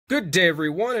Good day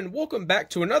everyone, and welcome back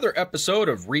to another episode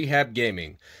of Rehab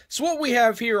Gaming. So what we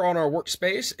have here on our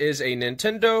workspace is a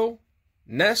Nintendo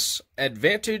NES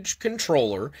Advantage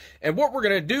controller, and what we're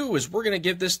going to do is we're going to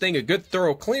give this thing a good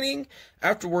thorough cleaning.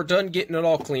 After we're done getting it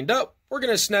all cleaned up, we're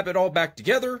going to snap it all back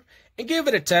together and give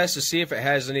it a test to see if it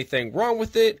has anything wrong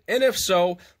with it, and if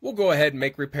so, we'll go ahead and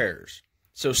make repairs.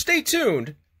 So stay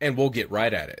tuned, and we'll get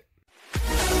right at it.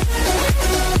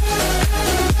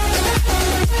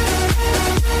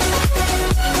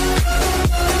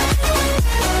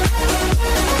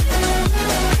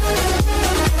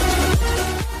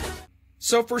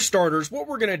 So for starters, what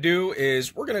we're going to do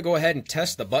is we're going to go ahead and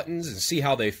test the buttons and see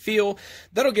how they feel.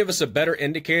 That'll give us a better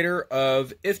indicator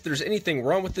of if there's anything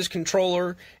wrong with this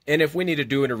controller and if we need to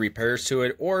do any repairs to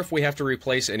it or if we have to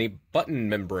replace any button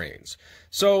membranes.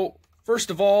 So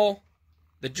first of all,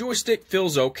 the joystick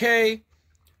feels okay.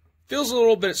 Feels a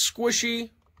little bit squishy,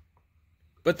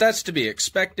 but that's to be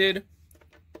expected.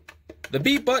 The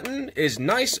B button is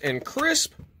nice and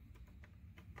crisp,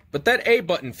 but that A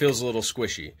button feels a little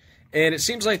squishy. And it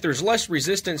seems like there's less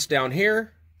resistance down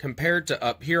here compared to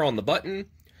up here on the button,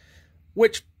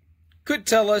 which could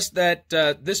tell us that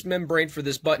this membrane for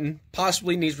this button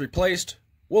possibly needs replaced.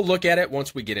 We'll look at it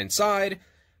once we get inside.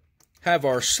 Have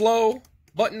our slow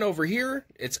button over here.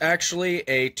 It's actually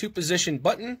a 2-position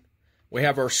button. We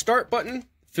have our start button,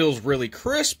 feels really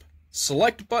crisp.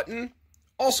 Select button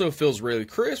also feels really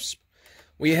crisp.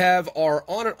 We have our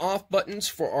on and off buttons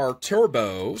for our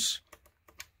turbos.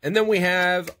 And then we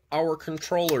have our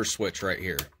controller switch right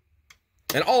here.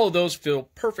 And all of those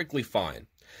feel perfectly fine.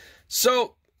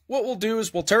 So what we'll do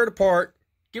is we'll tear it apart,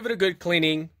 give it a good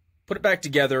cleaning, put it back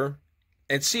together,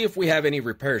 and see if we have any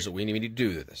repairs that we need to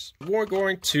do to this. We're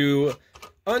going to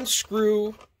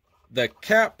unscrew the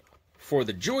cap for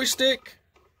the joystick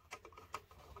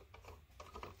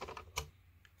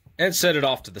and set it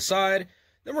off to the side.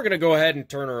 Then we're going to go ahead and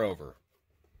turn her over.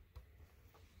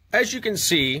 As you can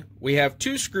see, we have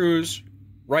 2 screws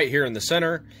right here in the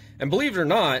center, and believe it or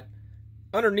not,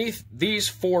 underneath these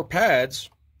 4 pads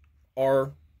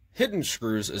are hidden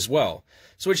screws as well.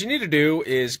 So what you need to do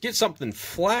is get something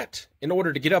flat in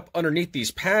order to get up underneath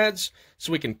these pads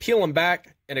so we can peel them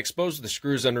back and expose the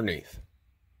screws underneath.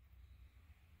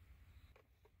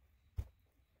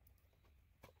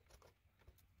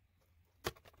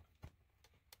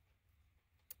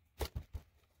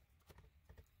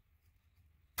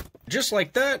 Just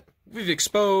like that, we've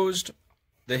exposed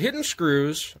the hidden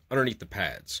screws underneath the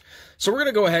pads. So we're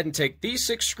going to go ahead and take these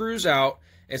 6 screws out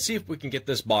and see if we can get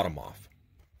this bottom off.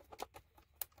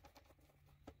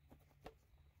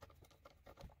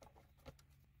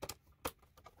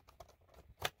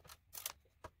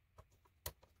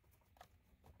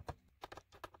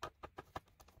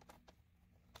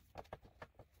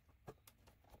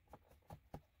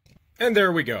 And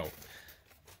there we go.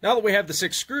 Now that we have the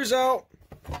 6 screws out,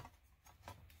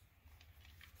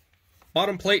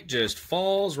 bottom plate just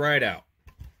falls right out.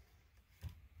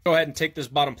 Go ahead and take this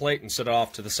bottom plate and set it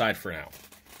off to the side for now.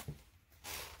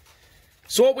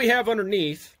 So what we have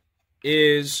underneath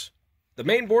is the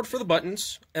main board for the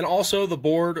buttons and also the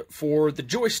board for the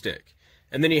joystick.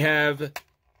 And then you have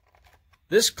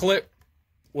this clip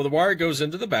where the wire goes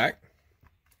into the back.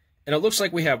 And it looks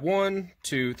like we have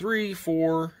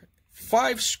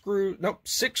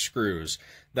 6 screws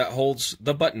that holds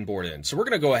the button board in. So we're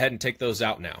going to go ahead and take those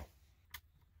out now.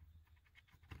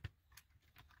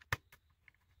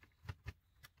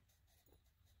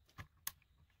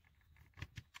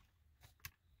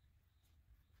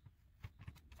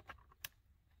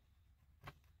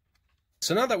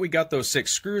 So now that we got those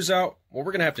 6 screws out, what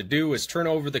we're going to have to do is turn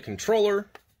over the controller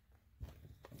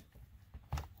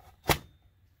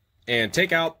and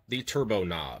take out the turbo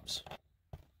knobs.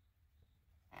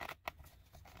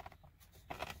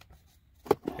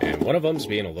 And one of them's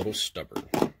being a little stubborn.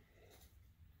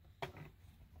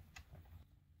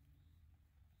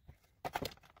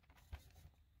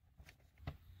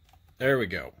 There we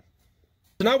go.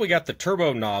 So now we got the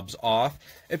turbo knobs off.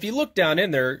 If you look down in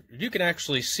there, you can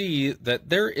actually see that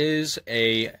there is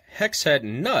a hex head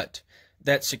nut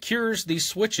that secures these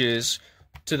switches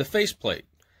to the faceplate.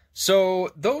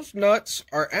 So those nuts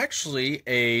are actually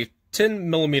a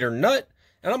 10mm nut,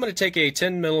 and I'm going to take a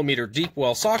 10mm deep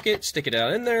well socket, stick it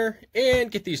down in there,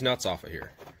 and get these nuts off of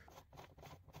here.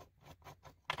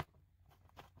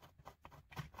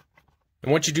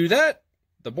 And once you do that,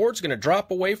 the board's going to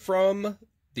drop away from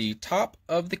the top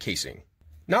of the casing.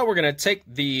 Now we're going to take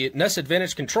the NES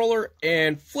Advantage controller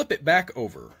and flip it back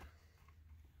over.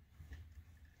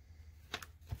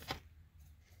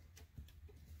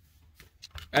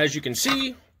 As you can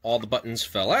see, all the buttons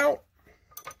fell out.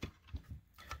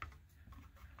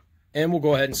 And we'll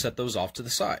go ahead and set those off to the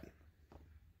side.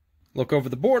 Look over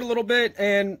the board a little bit,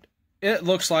 and it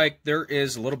looks like there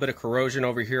is a little bit of corrosion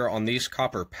over here on these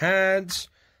copper pads.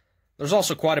 There's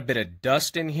also quite a bit of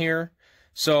dust in here.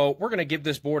 So we're going to give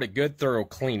this board a good thorough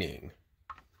cleaning.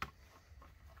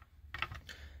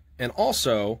 And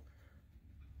also,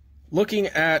 looking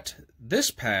at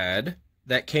this pad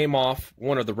that came off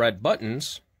one of the red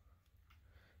buttons,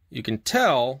 you can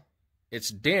tell it's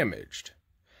damaged.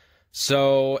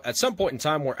 So at some point in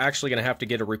time, we're actually going to have to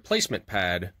get a replacement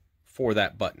pad for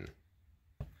that button.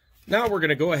 Now we're going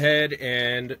to go ahead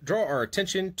and draw our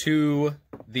attention to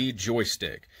the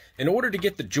joystick. In order to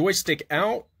get the joystick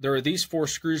out, there are these 4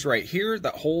 screws right here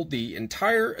that hold the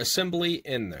entire assembly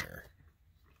in there.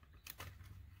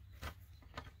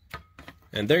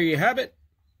 And there you have it.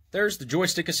 There's the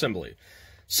joystick assembly.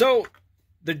 So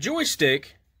the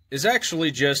joystick is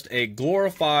actually just a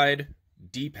glorified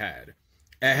D-pad.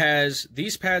 It has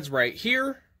these pads right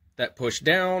here that push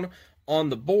down on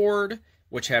the board,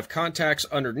 which have contacts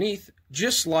underneath,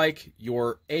 just like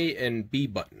your A and B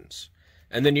buttons.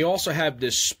 And then you also have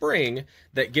this spring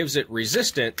that gives it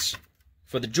resistance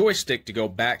for the joystick to go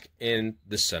back in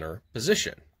the center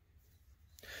position.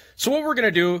 So what we're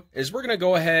going to do is we're going to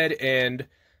go ahead and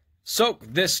soak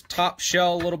this top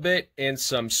shell a little bit in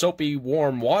some soapy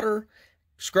warm water,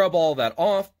 scrub all that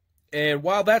off, and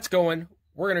while that's going,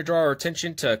 we're going to draw our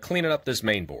attention to cleaning up this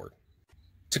main board.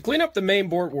 To clean up the main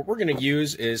board, what we're going to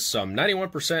use is some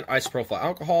 91% isopropyl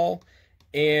alcohol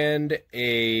and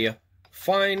a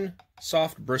fine,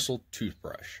 soft bristled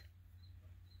toothbrush.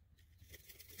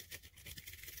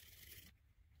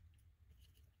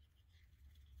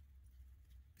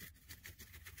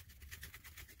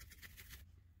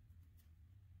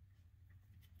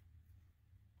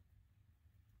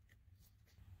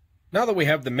 Now that we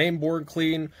have the main board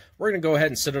clean, we're going to go ahead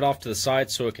and set it off to the side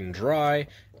so it can dry,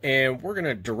 and we're going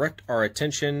to direct our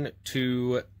attention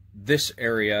to this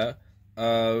area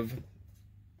of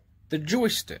the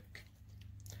joystick.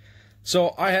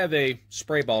 So I have a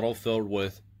spray bottle filled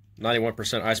with 91%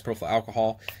 isopropyl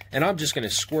alcohol, and I'm just going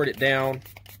to squirt it down,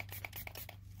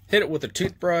 hit it with a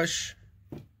toothbrush,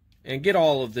 and get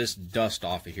all of this dust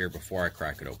off of here before I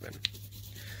crack it open.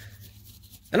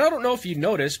 And I don't know if you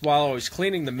noticed while I was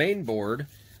cleaning the main board,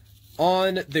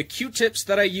 on the Q-tips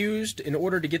that I used in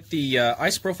order to get the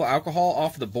isopropyl alcohol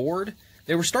off the board,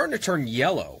 they were starting to turn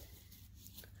yellow.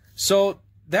 So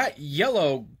that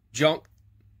yellow junk,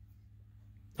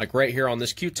 like right here on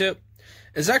this Q-tip,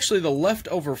 is actually the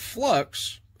leftover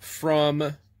flux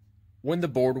from when the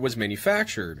board was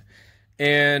manufactured.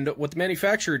 And what the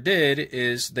manufacturer did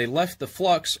is they left the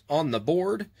flux on the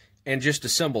board and just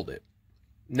assembled it.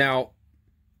 Now,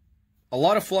 a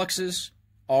lot of fluxes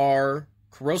are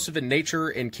corrosive in nature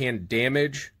and can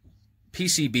damage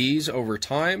PCBs over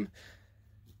time.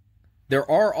 There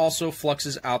are also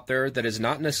fluxes out there that is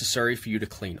not necessary for you to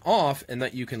clean off and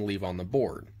that you can leave on the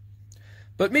board.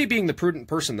 But me being the prudent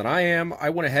person that I am, I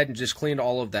went ahead and just cleaned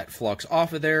all of that flux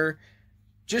off of there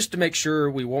just to make sure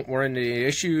we won't run into any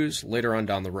issues later on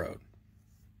down the road.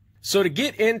 So to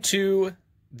get into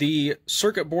the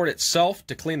circuit board itself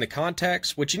to clean the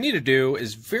contacts, what you need to do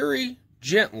is very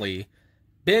gently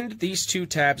bend these 2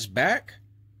 tabs back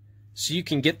so you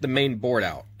can get the main board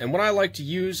out. And what I like to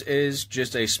use is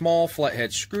just a small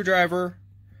flathead screwdriver.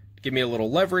 Give me a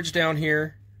little leverage down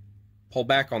here, pull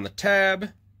back on the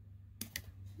tab,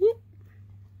 whoop,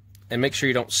 and make sure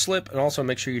you don't slip, and also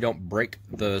make sure you don't break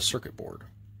the circuit board.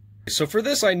 So for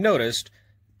this, I noticed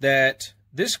that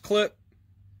this clip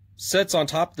sets on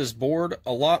top of this board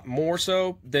a lot more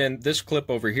so than this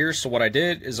clip over here. So what I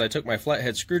did is I took my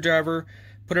flathead screwdriver,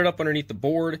 put it up underneath the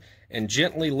board, and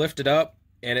gently lift it up,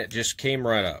 and it just came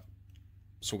right up.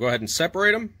 So we'll go ahead and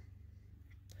separate them.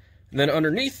 And then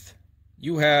underneath,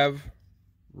 you have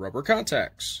rubber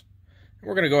contacts. And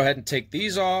we're going to go ahead and take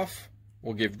these off.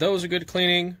 We'll give those a good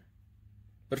cleaning.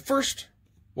 But first,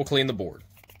 we'll clean the board.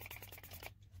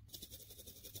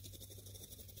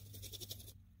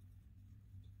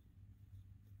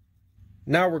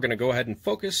 Now we're going to go ahead and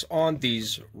focus on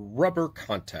these rubber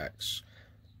contacts.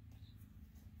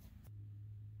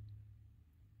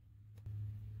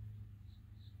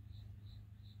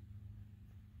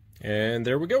 And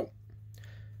there we go.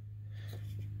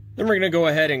 Then we're going to go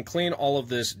ahead and clean all of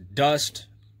this dust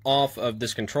off of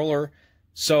this controller.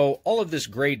 So all of this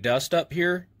gray dust up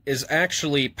here is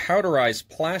actually powderized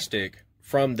plastic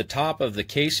from the top of the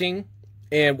casing.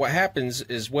 And what happens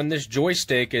is when this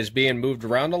joystick is being moved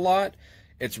around a lot,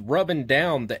 it's rubbing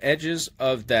down the edges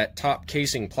of that top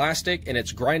casing plastic, and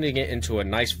it's grinding it into a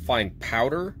nice fine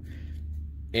powder.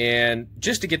 And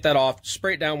just to get that off,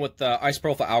 spray it down with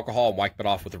isopropyl alcohol and wipe it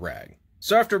off with a rag.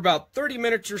 So after about 30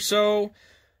 minutes or so,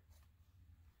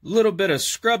 a little bit of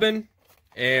scrubbing,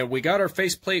 and we got our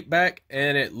faceplate back,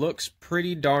 and it looks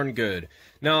pretty darn good.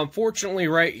 Now, unfortunately,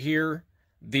 right here,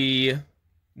 the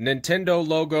Nintendo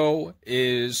logo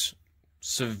is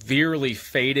severely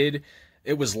faded.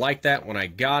 It was like that when I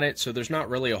got it, so there's not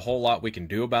really a whole lot we can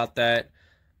do about that.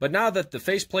 But now that the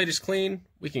faceplate is clean,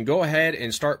 we can go ahead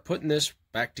and start putting this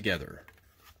back together.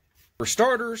 For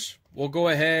starters, we'll go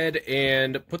ahead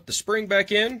and put the spring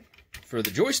back in for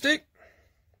the joystick.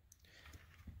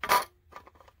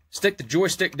 Stick the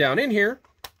joystick down in here.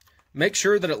 Make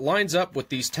sure that it lines up with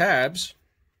these tabs.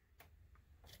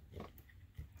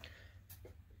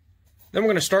 Then we're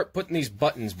going to start putting these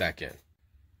buttons back in.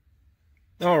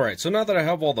 Alright, so now that I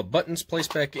have all the buttons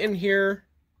placed back in here,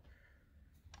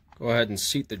 go ahead and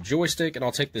seat the joystick, and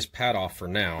I'll take this pad off for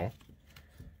now.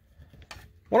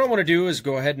 What I want to do is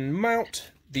go ahead and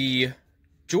mount the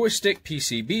joystick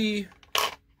PCB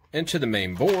into the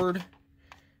main board,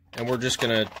 and we're just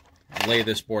going to lay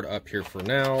this board up here for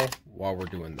now while we're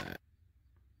doing that.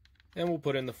 And we'll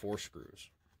put in the 4 screws.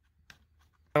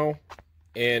 Now,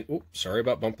 and oops, sorry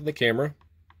about bumping the camera.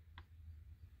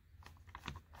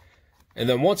 And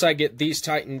then once I get these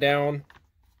tightened down,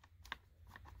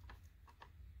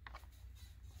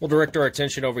 we'll direct our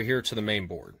attention over here to the main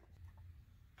board.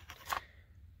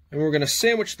 And we're going to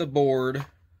sandwich the board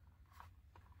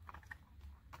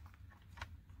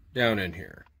down in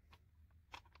here.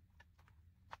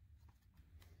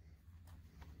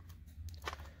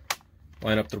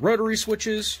 Line up the rotary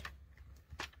switches.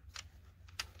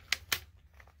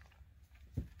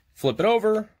 Flip it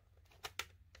over.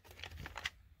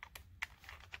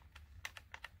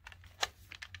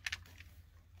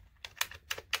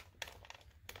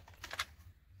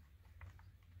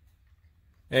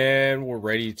 And we're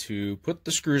ready to put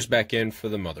the screws back in for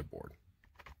the motherboard.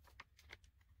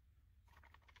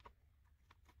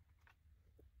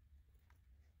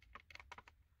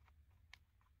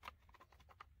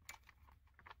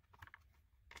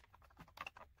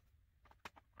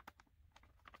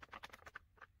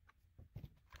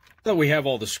 So we have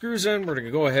all the screws in, we're going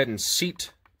to go ahead and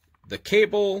seat the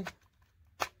cable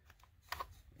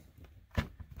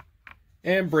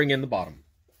and bring in the bottom.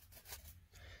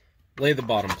 Lay the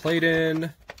bottom plate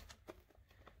in,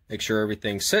 make sure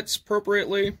everything sits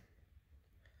appropriately,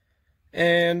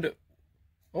 and,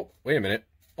 oh, wait a minute,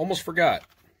 almost forgot.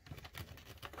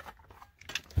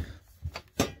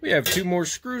 We have 2 more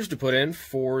screws to put in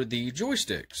for the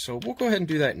joystick, so we'll go ahead and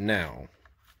do that now.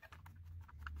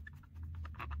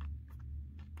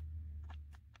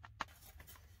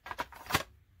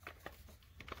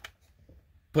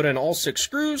 Put in all 6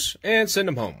 screws and send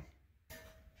them home.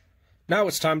 Now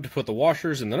it's time to put the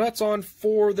washers and the nuts on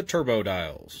for the turbo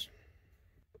dials.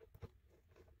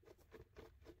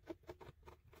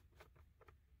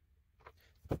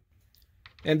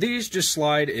 And these just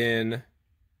slide in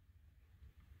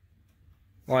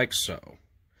like so.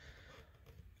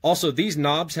 Also, these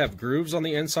knobs have grooves on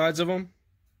the insides of them,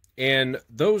 and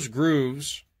those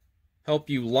grooves help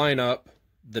you line up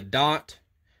the dot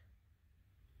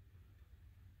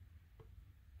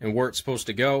and where it's supposed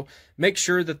to go. Make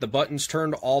sure that the button's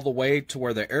turned all the way to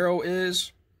where the arrow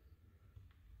is.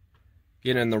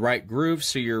 Get in the right groove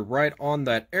so you're right on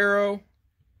that arrow,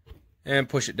 and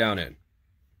push it down in.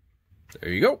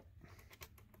 There you go.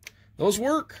 Those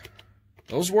work.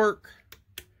 Those work.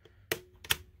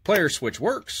 Player switch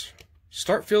works.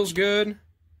 Start feels good.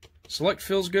 Select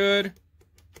feels good.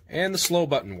 And the slow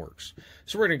button works.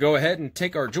 So we're going to go ahead and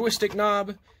take our joystick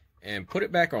knob and put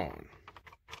it back on.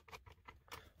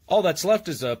 All that's left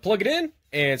is plug it in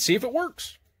and see if it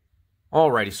works.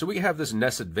 Alrighty, so we have this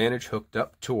NES Advantage hooked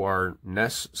up to our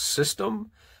NES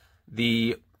system.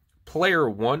 The Player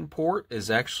 1 port is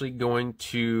actually going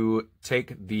to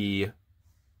take the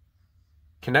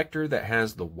connector that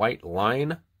has the white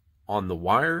line on the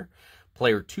wire.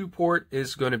 Player 2 port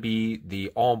is going to be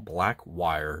the all black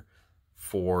wire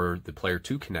for the Player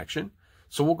 2 connection.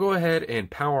 So we'll go ahead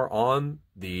and power on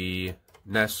the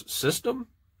NES system.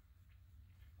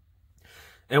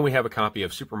 And we have a copy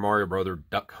of Super Mario Bros.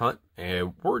 Duck Hunt,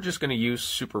 and we're just going to use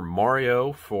Super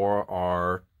Mario for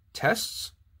our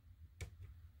tests.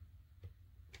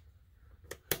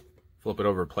 Flip it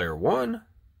over to Player 1,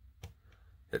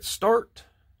 hit Start,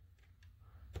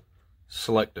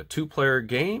 select a 2-player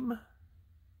game,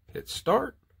 hit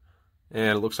Start,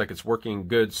 and it looks like it's working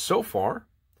good so far.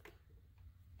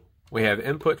 We have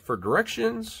input for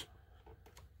directions.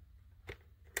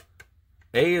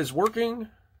 A is working.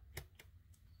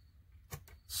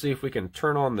 See if we can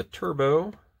turn on the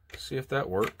turbo See if that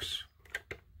works.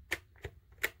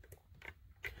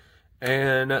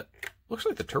 And looks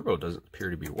like the turbo doesn't appear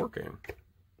to be working.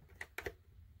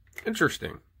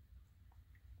 Interesting.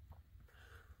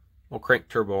 We'll crank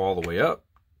turbo all the way up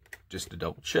just to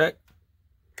double check.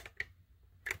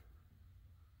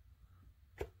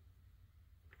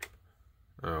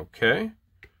 Okay.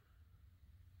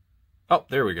 Oh,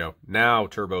 there we go. Now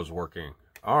turbo's working.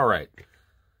 All right.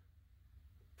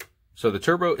 So the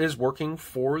turbo is working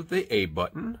for the A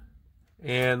button.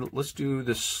 And let's do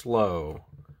the slow.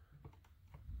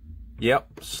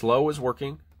 Yep, slow is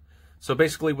working. So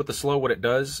basically with the slow, what it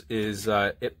does is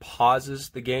it pauses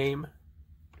the game.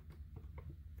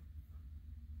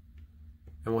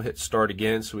 And we'll hit start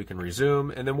again so we can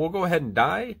resume. And then we'll go ahead and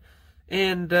die.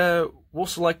 And we'll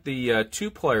select the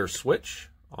 2-player switch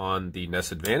on the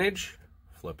NES Advantage.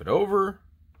 Flip it over.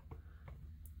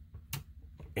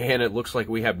 And it looks like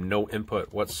we have no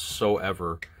input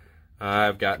whatsoever.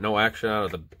 I've got no action out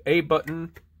of the A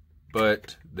button,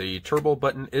 but the turbo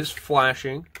button is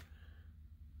flashing.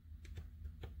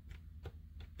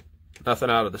 Nothing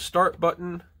out of the start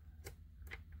button.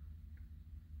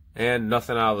 And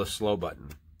nothing out of the slow button.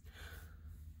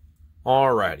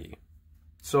 Alrighty.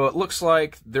 So it looks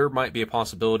like there might be a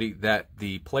possibility that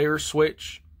the player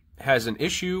switch has an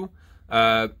issue.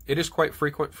 It is quite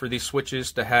frequent for these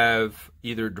switches to have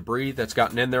either debris that's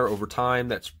gotten in there over time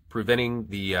that's preventing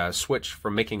the switch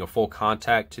from making a full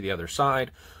contact to the other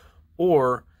side,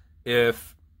 or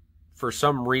if for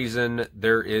some reason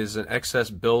there is an excess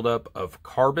buildup of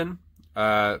carbon.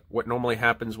 What normally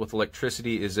happens with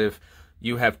electricity is if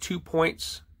you have 2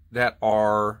 points that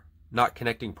are not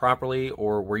connecting properly,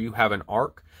 or where you have an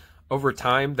arc, over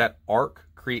time that arc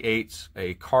creates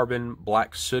a carbon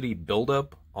black sooty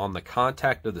buildup on the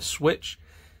contact of the switch,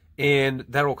 and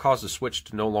that will cause the switch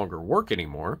to no longer work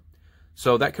anymore.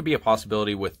 So that could be a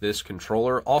possibility with this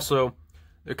controller. Also,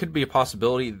 there could be a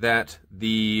possibility that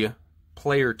the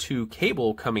player 2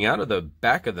 cable coming out of the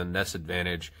back of the NES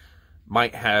Advantage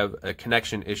might have a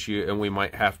connection issue, and we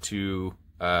might have to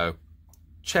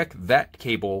check that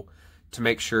cable to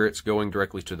make sure it's going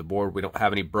directly to the board. We don't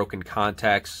have any broken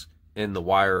contacts in the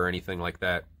wire or anything like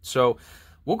that. So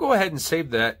we'll go ahead and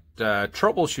save that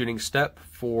troubleshooting step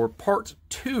for part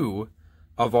 2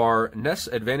 of our NES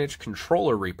Advantage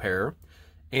controller repair.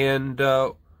 And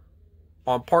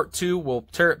on part 2, we'll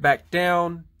tear it back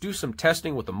down, do some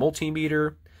testing with the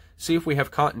multimeter, see if we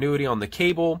have continuity on the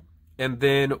cable, and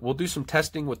then we'll do some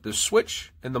testing with the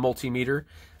switch and the multimeter,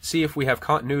 see if we have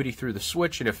continuity through the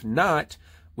switch, and if not,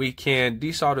 we can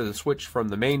desolder the switch from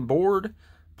the main board,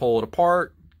 pull it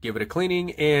apart, give it a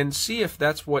cleaning, and see if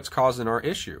that's what's causing our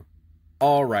issue.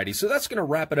 Alrighty, so that's going to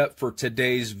wrap it up for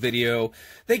today's video.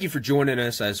 Thank you for joining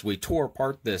us as we tore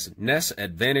apart this NES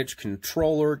Advantage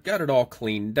controller, got it all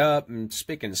cleaned up and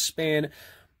spick and span,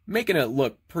 making it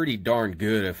look pretty darn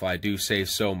good if I do say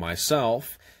so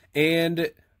myself.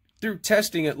 And through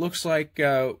testing, it looks like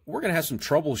we're going to have some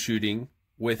troubleshooting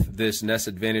with this NES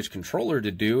Advantage controller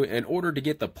to do in order to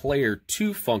get the player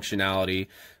 2 functionality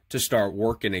to start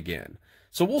working again.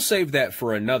 So we'll save that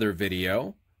for another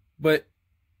video, but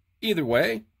either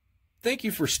way, thank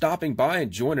you for stopping by and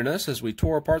joining us as we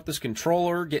tore apart this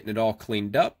controller, getting it all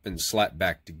cleaned up and slapped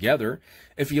back together.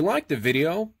 If you liked the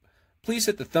video, please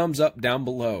hit the thumbs up down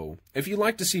below. If you'd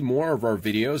like to see more of our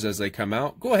videos as they come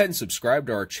out, go ahead and subscribe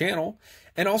to our channel,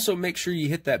 and also make sure you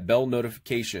hit that bell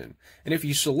notification. And if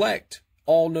you select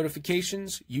all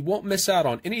notifications, you won't miss out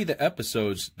on any of the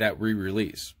episodes that we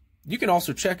release. You can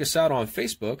also check us out on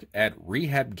Facebook at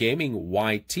Rehab Gaming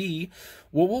YT,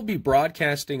 where we'll be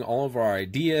broadcasting all of our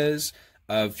ideas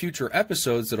of future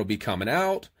episodes that'll be coming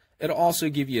out. It'll also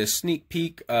give you a sneak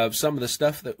peek of some of the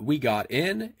stuff that we got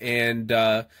in, and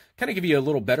kind of give you a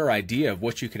little better idea of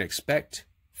what you can expect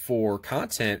for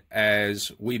content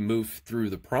as we move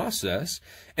through the process.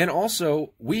 And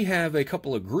also, we have a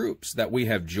couple of groups that we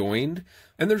have joined,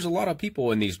 and there's a lot of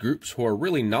people in these groups who are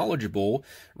really knowledgeable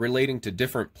relating to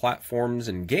different platforms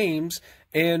and games,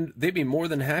 and they'd be more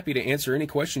than happy to answer any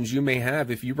questions you may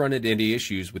have if you run into any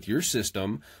issues with your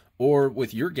system or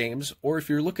with your games, or if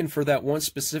you're looking for that one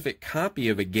specific copy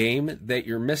of a game that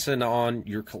you're missing on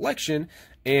your collection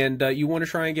and you want to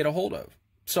try and get a hold of.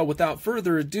 So without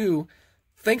further ado,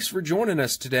 thanks for joining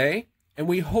us today, and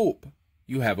we hope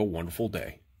you have a wonderful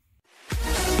day.